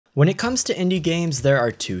When it comes to indie games, there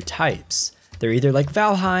are two types. They're either like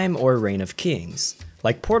Valheim or Reign of Kings,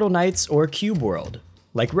 like Portal Knights or Cube World,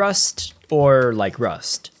 like Rust or like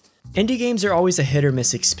Rust. Indie games are always a hit or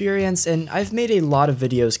miss experience, and I've made a lot of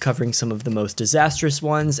videos covering some of the most disastrous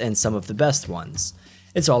ones and some of the best ones.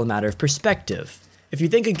 It's all a matter of perspective. If you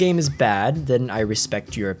think a game is bad, then I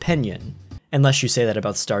respect your opinion. Unless you say that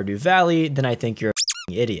about Stardew Valley, then I think you're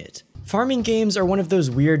a idiot. Farming games are one of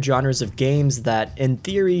those weird genres of games that, in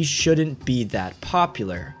theory, shouldn't be that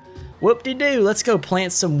popular. Whoop-de-doo, let's go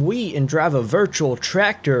plant some wheat and drive a virtual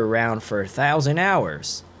tractor around for 1,000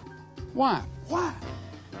 hours. Why?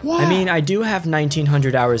 I mean, I do have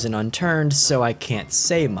 1,900 hours in Unturned, so I can't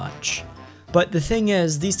say much. But the thing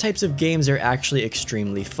is, these types of games are actually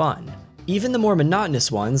extremely fun. Even the more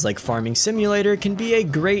monotonous ones, like Farming Simulator, can be a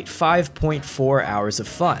great 5.4 hours of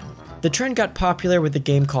fun. The trend got popular with a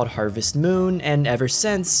game called Harvest Moon, and ever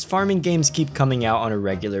since, farming games keep coming out on a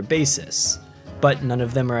regular basis. But none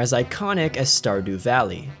of them are as iconic as Stardew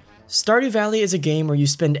Valley. Stardew Valley is a game where you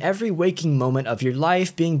spend every waking moment of your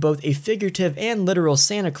life being both a figurative and literal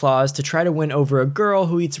Santa Claus to try to win over a girl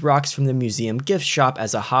who eats rocks from the museum gift shop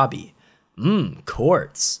as a hobby.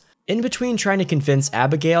 Quartz. In between trying to convince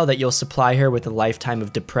Abigail that you'll supply her with a lifetime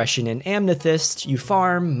of depression and amethyst, you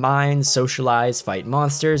farm, mine, socialize, fight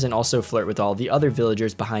monsters, and also flirt with all the other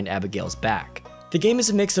villagers behind Abigail's back. The game is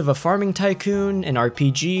a mix of a farming tycoon, an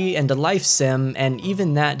RPG, and a life sim, and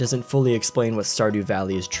even that doesn't fully explain what Stardew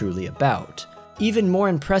Valley is truly about. Even more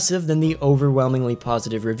impressive than the overwhelmingly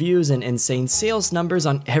positive reviews and insane sales numbers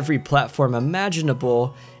on every platform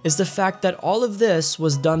imaginable is the fact that all of this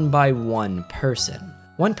was done by one person.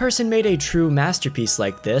 One person made a true masterpiece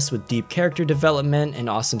like this with deep character development, an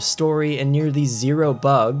awesome story, and nearly zero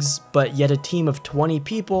bugs, but yet a team of 20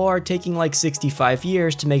 people are taking like 65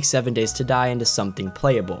 years to make 7 Days to Die into something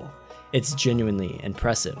playable. It's genuinely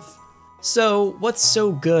impressive. So, what's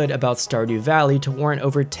so good about Stardew Valley to warrant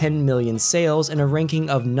over 10 million sales and a ranking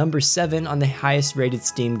of number 7 on the highest rated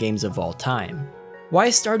Steam games of all time? Why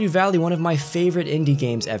is Stardew Valley one of my favorite indie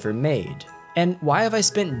games ever made? And why have I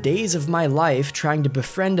spent days of my life trying to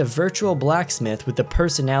befriend a virtual blacksmith with the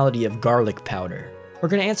personality of garlic powder? We're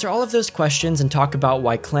going to answer all of those questions and talk about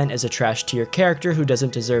why Clint is a trash tier character who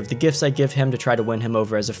doesn't deserve the gifts I give him to try to win him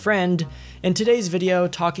over as a friend, in today's video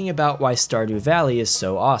talking about why Stardew Valley is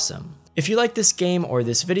so awesome. If you like this game or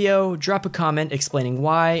this video, drop a comment explaining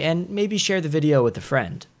why, and maybe share the video with a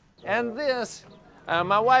friend. And this,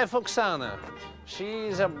 my wife Oksana,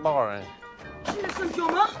 she's a boring. Cine sunt eu,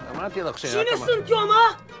 mă? Cine Come sunt eu,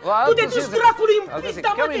 mă? Tu te duci dracului în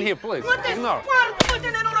pista, mă, in here, please. mă, te spart, mă, te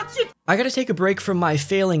nenorocit! I gotta take a break from my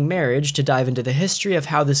failing marriage to dive into the history of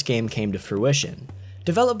how this game came to fruition.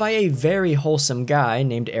 Developed by a very wholesome guy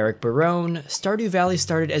named Eric Barone, Stardew Valley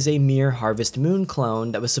started as a mere Harvest Moon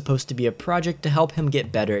clone that was supposed to be a project to help him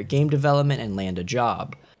get better at game development and land a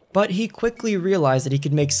job. But he quickly realized that he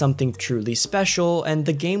could make something truly special, and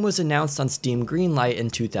the game was announced on Steam Greenlight in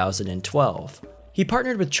 2012. He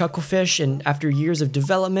partnered with Chucklefish and, after years of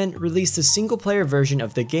development, released a single-player version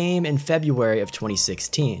of the game in February of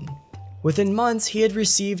 2016. Within months, he had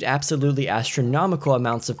received absolutely astronomical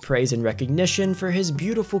amounts of praise and recognition for his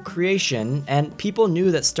beautiful creation, and people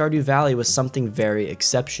knew that Stardew Valley was something very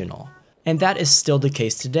exceptional. And that is still the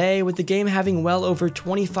case today, with the game having well over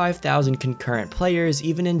 25,000 concurrent players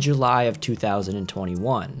even in July of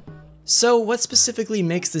 2021. So what specifically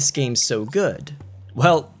makes this game so good?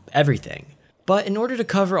 Well, everything. But in order to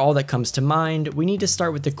cover all that comes to mind, we need to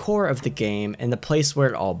start with the core of the game and the place where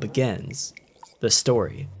it all begins. The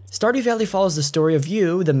story. Stardew Valley follows the story of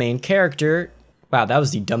you, the main character. Wow, that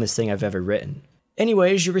was the dumbest thing I've ever written.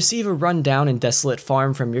 Anyways, you receive a rundown and desolate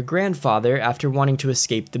farm from your grandfather after wanting to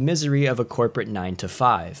escape the misery of a corporate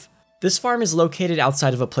 9-to-5. This farm is located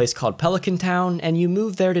outside of a place called Pelican Town, and you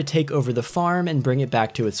move there to take over the farm and bring it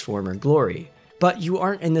back to its former glory. But you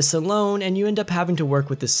aren't in this alone, and you end up having to work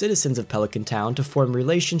with the citizens of Pelican Town to form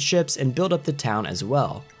relationships and build up the town as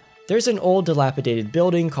well. There's an old dilapidated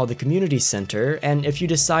building called the Community Center, and if you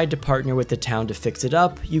decide to partner with the town to fix it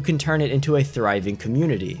up, you can turn it into a thriving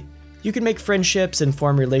community. You can make friendships and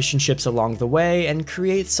form relationships along the way and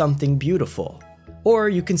create something beautiful. Or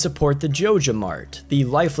you can support the Joja Mart, the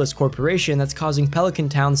lifeless corporation that's causing Pelican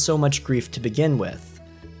Town so much grief to begin with.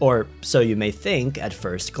 Or so you may think at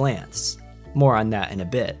first glance. More on that in a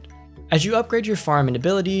bit. As you upgrade your farm and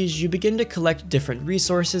abilities, you begin to collect different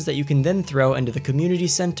resources that you can then throw into the community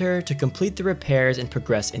center to complete the repairs and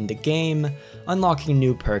progress in the game, unlocking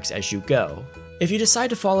new perks as you go. If you decide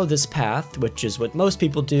to follow this path, which is what most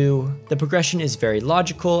people do, the progression is very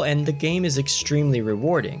logical and the game is extremely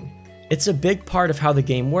rewarding. It's a big part of how the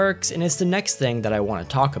game works, and it's the next thing that I want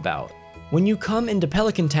to talk about. When you come into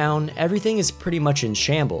Pelican Town, everything is pretty much in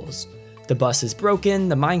shambles. The bus is broken,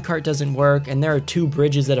 the minecart doesn't work, and there are 2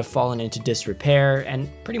 bridges that have fallen into disrepair, and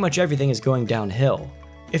pretty much everything is going downhill.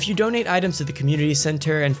 If you donate items to the community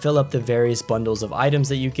center and fill up the various bundles of items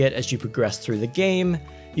that you get as you progress through the game,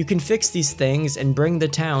 you can fix these things and bring the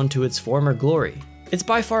town to its former glory. It's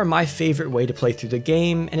by far my favorite way to play through the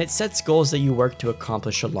game, and it sets goals that you work to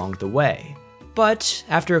accomplish along the way. But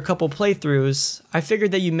after a couple playthroughs, I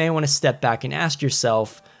figured that you may want to step back and ask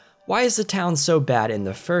yourself, why is the town so bad in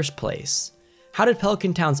the first place? How did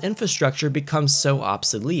Pelican Town's infrastructure become so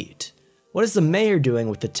obsolete? What is the mayor doing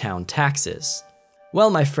with the town taxes? Well,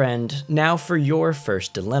 my friend, now for your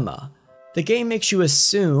first dilemma. The game makes you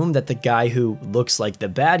assume that the guy who looks like the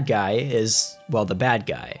bad guy is, well, the bad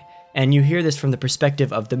guy. And you hear this from the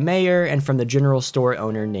perspective of the mayor and from the general store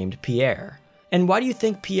owner named Pierre. And why do you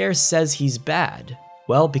think Pierre says he's bad?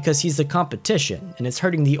 Well, because he's the competition, and it's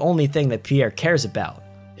hurting the only thing that Pierre cares about,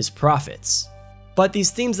 his profits. But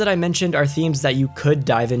these themes that I mentioned are themes that you could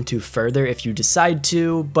dive into further if you decide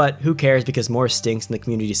to, but who cares because more stinks and the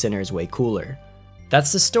community center is way cooler.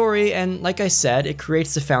 That's the story, and like I said, it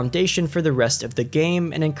creates the foundation for the rest of the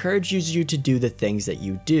game and encourages you to do the things that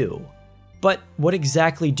you do. But what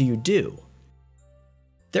exactly do you do?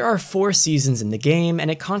 There are 4 seasons in the game, and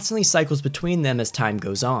it constantly cycles between them as time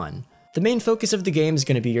goes on. The main focus of the game is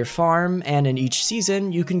going to be your farm, and in each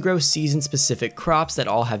season, you can grow season-specific crops that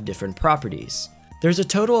all have different properties. There's a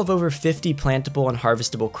total of over 50 plantable and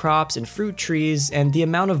harvestable crops and fruit trees, and the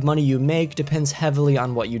amount of money you make depends heavily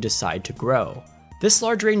on what you decide to grow. This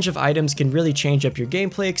large range of items can really change up your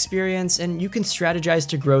gameplay experience, and you can strategize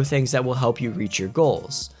to grow things that will help you reach your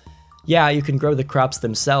goals. Yeah, you can grow the crops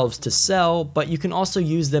themselves to sell, but you can also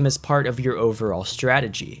use them as part of your overall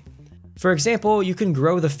strategy. For example, you can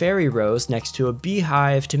grow the fairy rose next to a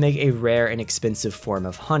beehive to make a rare and expensive form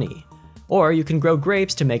of honey. Or you can grow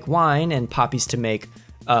grapes to make wine and poppies to make,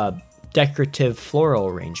 decorative floral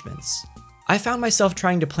arrangements. I found myself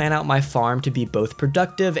trying to plan out my farm to be both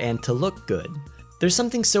productive and to look good. There's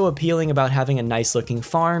something so appealing about having a nice looking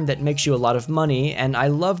farm that makes you a lot of money, and I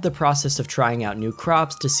love the process of trying out new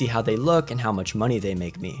crops to see how they look and how much money they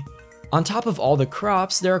make me. On top of all the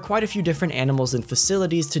crops, there are quite a few different animals and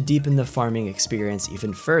facilities to deepen the farming experience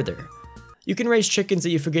even further. You can raise chickens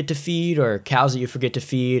that you forget to feed, or cows that you forget to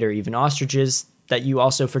feed, or even ostriches that you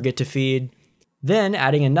also forget to feed. Then,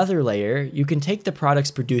 adding another layer, you can take the products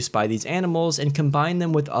produced by these animals and combine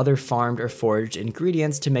them with other farmed or foraged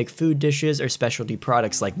ingredients to make food dishes or specialty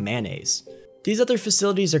products like mayonnaise. These other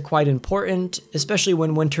facilities are quite important, especially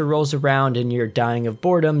when winter rolls around and you're dying of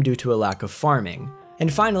boredom due to a lack of farming.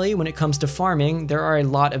 And finally, when it comes to farming, there are a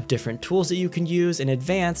lot of different tools that you can use in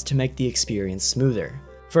advance to make the experience smoother.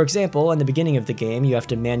 For example, in the beginning of the game, you have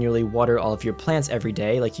to manually water all of your plants every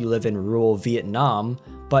day like you live in rural Vietnam,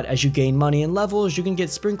 but as you gain money and levels, you can get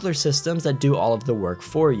sprinkler systems that do all of the work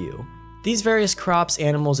for you. These various crops,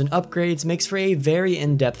 animals, and upgrades makes for a very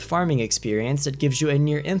in-depth farming experience that gives you a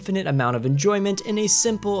near infinite amount of enjoyment in a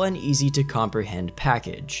simple and easy to comprehend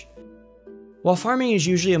package. While farming is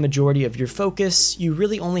usually a majority of your focus, you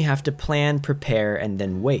really only have to plan, prepare, and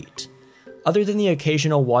then wait. Other than the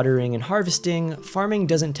occasional watering and harvesting, farming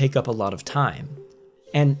doesn't take up a lot of time.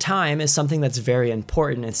 And time is something that's very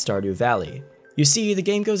important in Stardew Valley. You see, the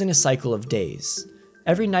game goes in a cycle of days.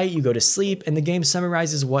 Every night you go to sleep and the game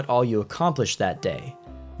summarizes what all you accomplished that day.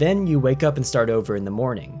 Then you wake up and start over in the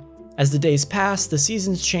morning. As the days pass, the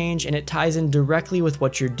seasons change and it ties in directly with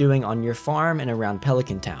what you're doing on your farm and around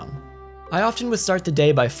Pelican Town. I often would start the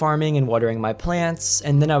day by farming and watering my plants,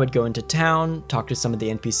 and then I would go into town, talk to some of the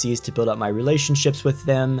NPCs to build up my relationships with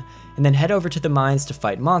them, and then head over to the mines to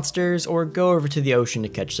fight monsters or go over to the ocean to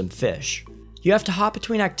catch some fish. You have to hop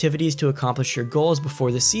between activities to accomplish your goals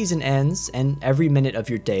before the season ends, and every minute of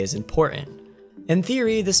your day is important. In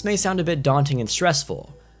theory, this may sound a bit daunting and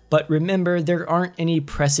stressful, but remember, there aren't any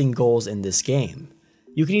pressing goals in this game.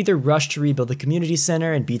 You can either rush to rebuild the community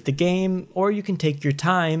center and beat the game, or you can take your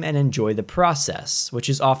time and enjoy the process, which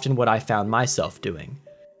is often what I found myself doing.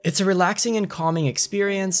 It's a relaxing and calming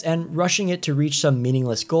experience, and rushing it to reach some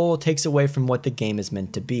meaningless goal takes away from what the game is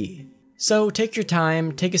meant to be. So take your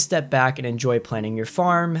time, take a step back, and enjoy planning your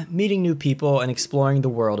farm, meeting new people, and exploring the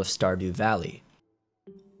world of Stardew Valley.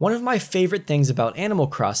 One of my favorite things about Animal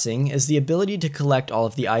Crossing is the ability to collect all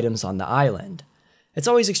of the items on the island. It's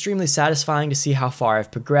always extremely satisfying to see how far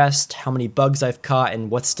I've progressed, how many bugs I've caught, and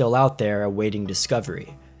what's still out there awaiting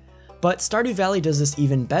discovery. But Stardew Valley does this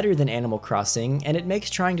even better than Animal Crossing, and it makes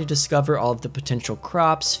trying to discover all of the potential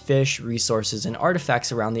crops, fish, resources, and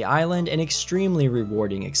artifacts around the island an extremely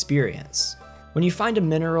rewarding experience. When you find a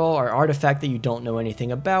mineral or artifact that you don't know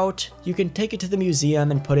anything about, you can take it to the museum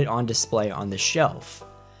and put it on display on the shelf.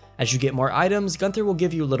 As you get more items, Gunther will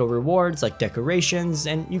give you little rewards like decorations,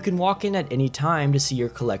 and you can walk in at any time to see your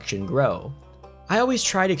collection grow. I always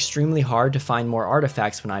tried extremely hard to find more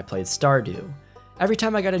artifacts when I played Stardew. Every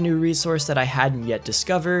time I got a new resource that I hadn't yet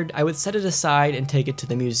discovered, I would set it aside and take it to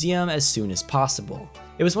the museum as soon as possible.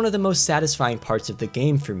 It was one of the most satisfying parts of the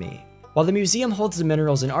game for me. While the museum holds the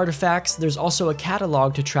minerals and artifacts, there's also a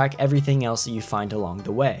catalog to track everything else that you find along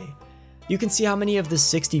the way. You can see how many of the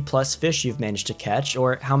 60 plus fish you've managed to catch,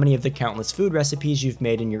 or how many of the countless food recipes you've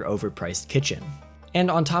made in your overpriced kitchen.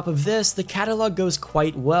 And on top of this, the catalog goes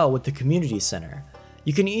quite well with the community center.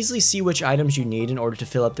 You can easily see which items you need in order to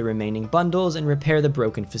fill up the remaining bundles and repair the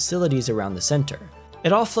broken facilities around the center.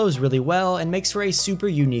 It all flows really well and makes for a super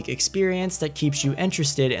unique experience that keeps you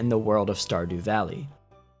interested in the world of Stardew Valley.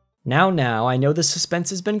 Now, I know the suspense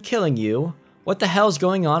has been killing you. What the hell's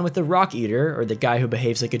going on with the rock eater, or the guy who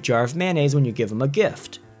behaves like a jar of mayonnaise when you give him a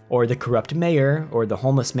gift? Or the corrupt mayor, or the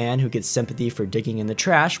homeless man who gets sympathy for digging in the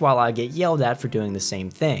trash while I get yelled at for doing the same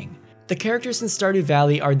thing? The characters in Stardew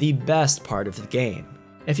Valley are the best part of the game.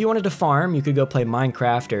 If you wanted to farm, you could go play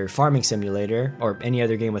Minecraft or Farming Simulator, or any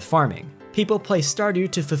other game with farming. People play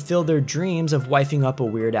Stardew to fulfill their dreams of wifing up a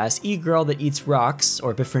weird-ass e-girl that eats rocks,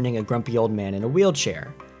 or befriending a grumpy old man in a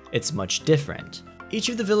wheelchair. It's much different. Each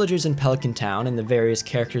of the villagers in Pelican Town and the various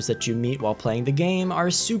characters that you meet while playing the game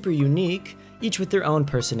are super unique, each with their own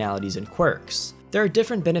personalities and quirks. There are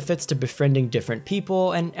different benefits to befriending different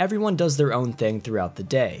people, and everyone does their own thing throughout the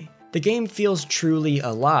day. The game feels truly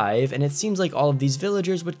alive, and it seems like all of these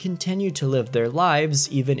villagers would continue to live their lives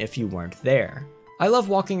even if you weren't there. I love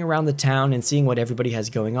walking around the town and seeing what everybody has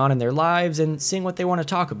going on in their lives and seeing what they want to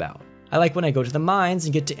talk about. I like when I go to the mines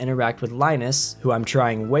and get to interact with Linus, who I'm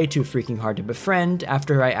trying way too freaking hard to befriend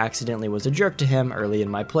after I accidentally was a jerk to him early in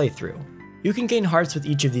my playthrough. You can gain hearts with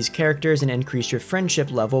each of these characters and increase your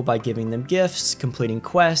friendship level by giving them gifts, completing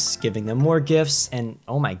quests, giving them more gifts, and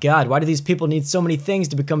oh my god, why do these people need so many things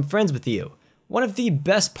to become friends with you? One of the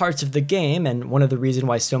best parts of the game, and one of the reasons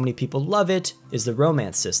why so many people love it, is the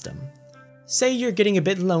romance system. Say you're getting a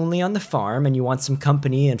bit lonely on the farm and you want some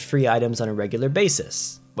company and free items on a regular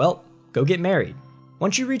basis. Well, go get married.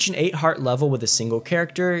 Once you reach an 8 heart level with a single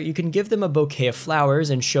character, you can give them a bouquet of flowers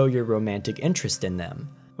and show your romantic interest in them.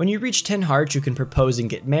 When you reach 10 hearts, you can propose and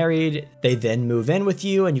get married. They then move in with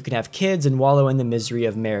you, and you can have kids and wallow in the misery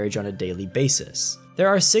of marriage on a daily basis. There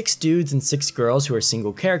are 6 dudes and 6 girls who are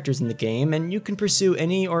single characters in the game, and you can pursue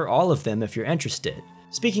any or all of them if you're interested.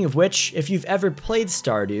 Speaking of which, if you've ever played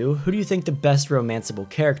Stardew, who do you think the best romanceable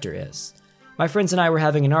character is? My friends and I were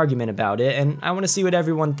having an argument about it, and I want to see what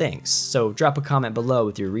everyone thinks, so drop a comment below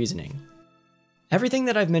with your reasoning. Everything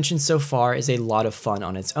that I've mentioned so far is a lot of fun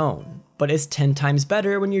on its own, but it's 10 times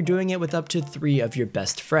better when you're doing it with up to 3 of your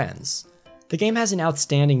best friends. The game has an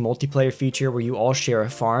outstanding multiplayer feature where you all share a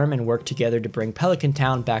farm and work together to bring Pelican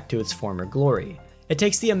Town back to its former glory. It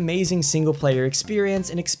takes the amazing single player experience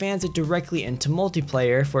and expands it directly into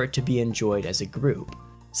multiplayer for it to be enjoyed as a group.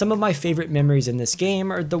 Some of my favorite memories in this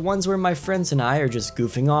game are the ones where my friends and I are just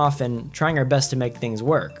goofing off and trying our best to make things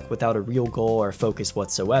work without a real goal or focus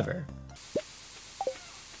whatsoever.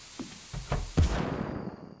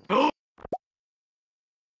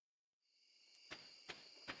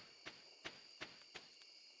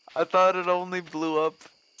 I thought it only blew up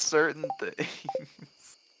certain things.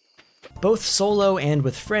 Both solo and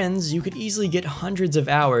with friends, you could easily get hundreds of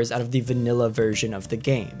hours out of the vanilla version of the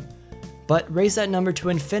game. But raise that number to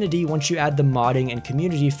infinity once you add the modding and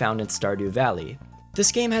community found in Stardew Valley.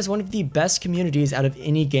 This game has one of the best communities out of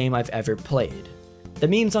any game I've ever played. The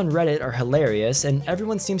memes on Reddit are hilarious, and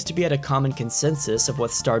everyone seems to be at a common consensus of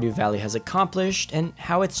what Stardew Valley has accomplished and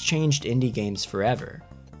how it's changed indie games forever.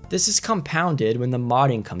 This is compounded when the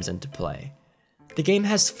modding comes into play. The game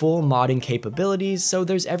has full modding capabilities, so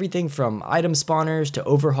there's everything from item spawners to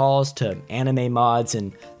overhauls to anime mods,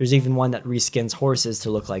 and there's even one that reskins horses to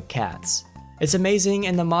look like cats. It's amazing,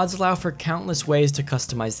 and the mods allow for countless ways to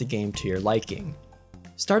customize the game to your liking.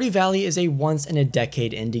 Stardew Valley is a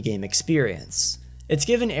once-in-a-decade indie game experience. It's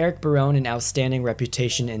given Eric Barone an outstanding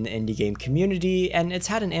reputation in the indie game community, and it's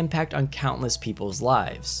had an impact on countless people's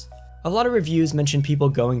lives. A lot of reviews mention people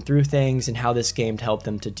going through things and how this game helped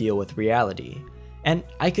them to deal with reality. And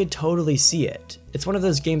I could totally see it. It's one of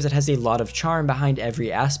those games that has a lot of charm behind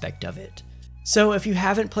every aspect of it. So if you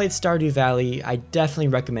haven't played Stardew Valley, I definitely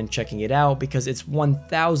recommend checking it out because it's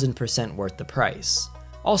 1000% worth the price.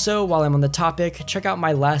 Also, while I'm on the topic, check out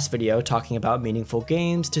my last video talking about meaningful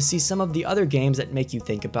games to see some of the other games that make you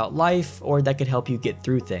think about life or that could help you get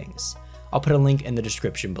through things. I'll put a link in the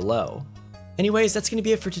description below. Anyways, that's going to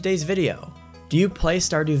be it for today's video. Do you play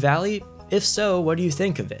Stardew Valley? If so, what do you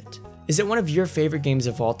think of it? Is it one of your favorite games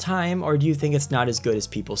of all time, or do you think it's not as good as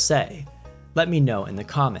people say? Let me know in the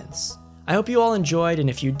comments. I hope you all enjoyed, and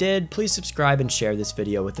if you did, please subscribe and share this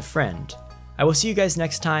video with a friend. I will see you guys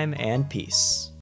next time, and peace.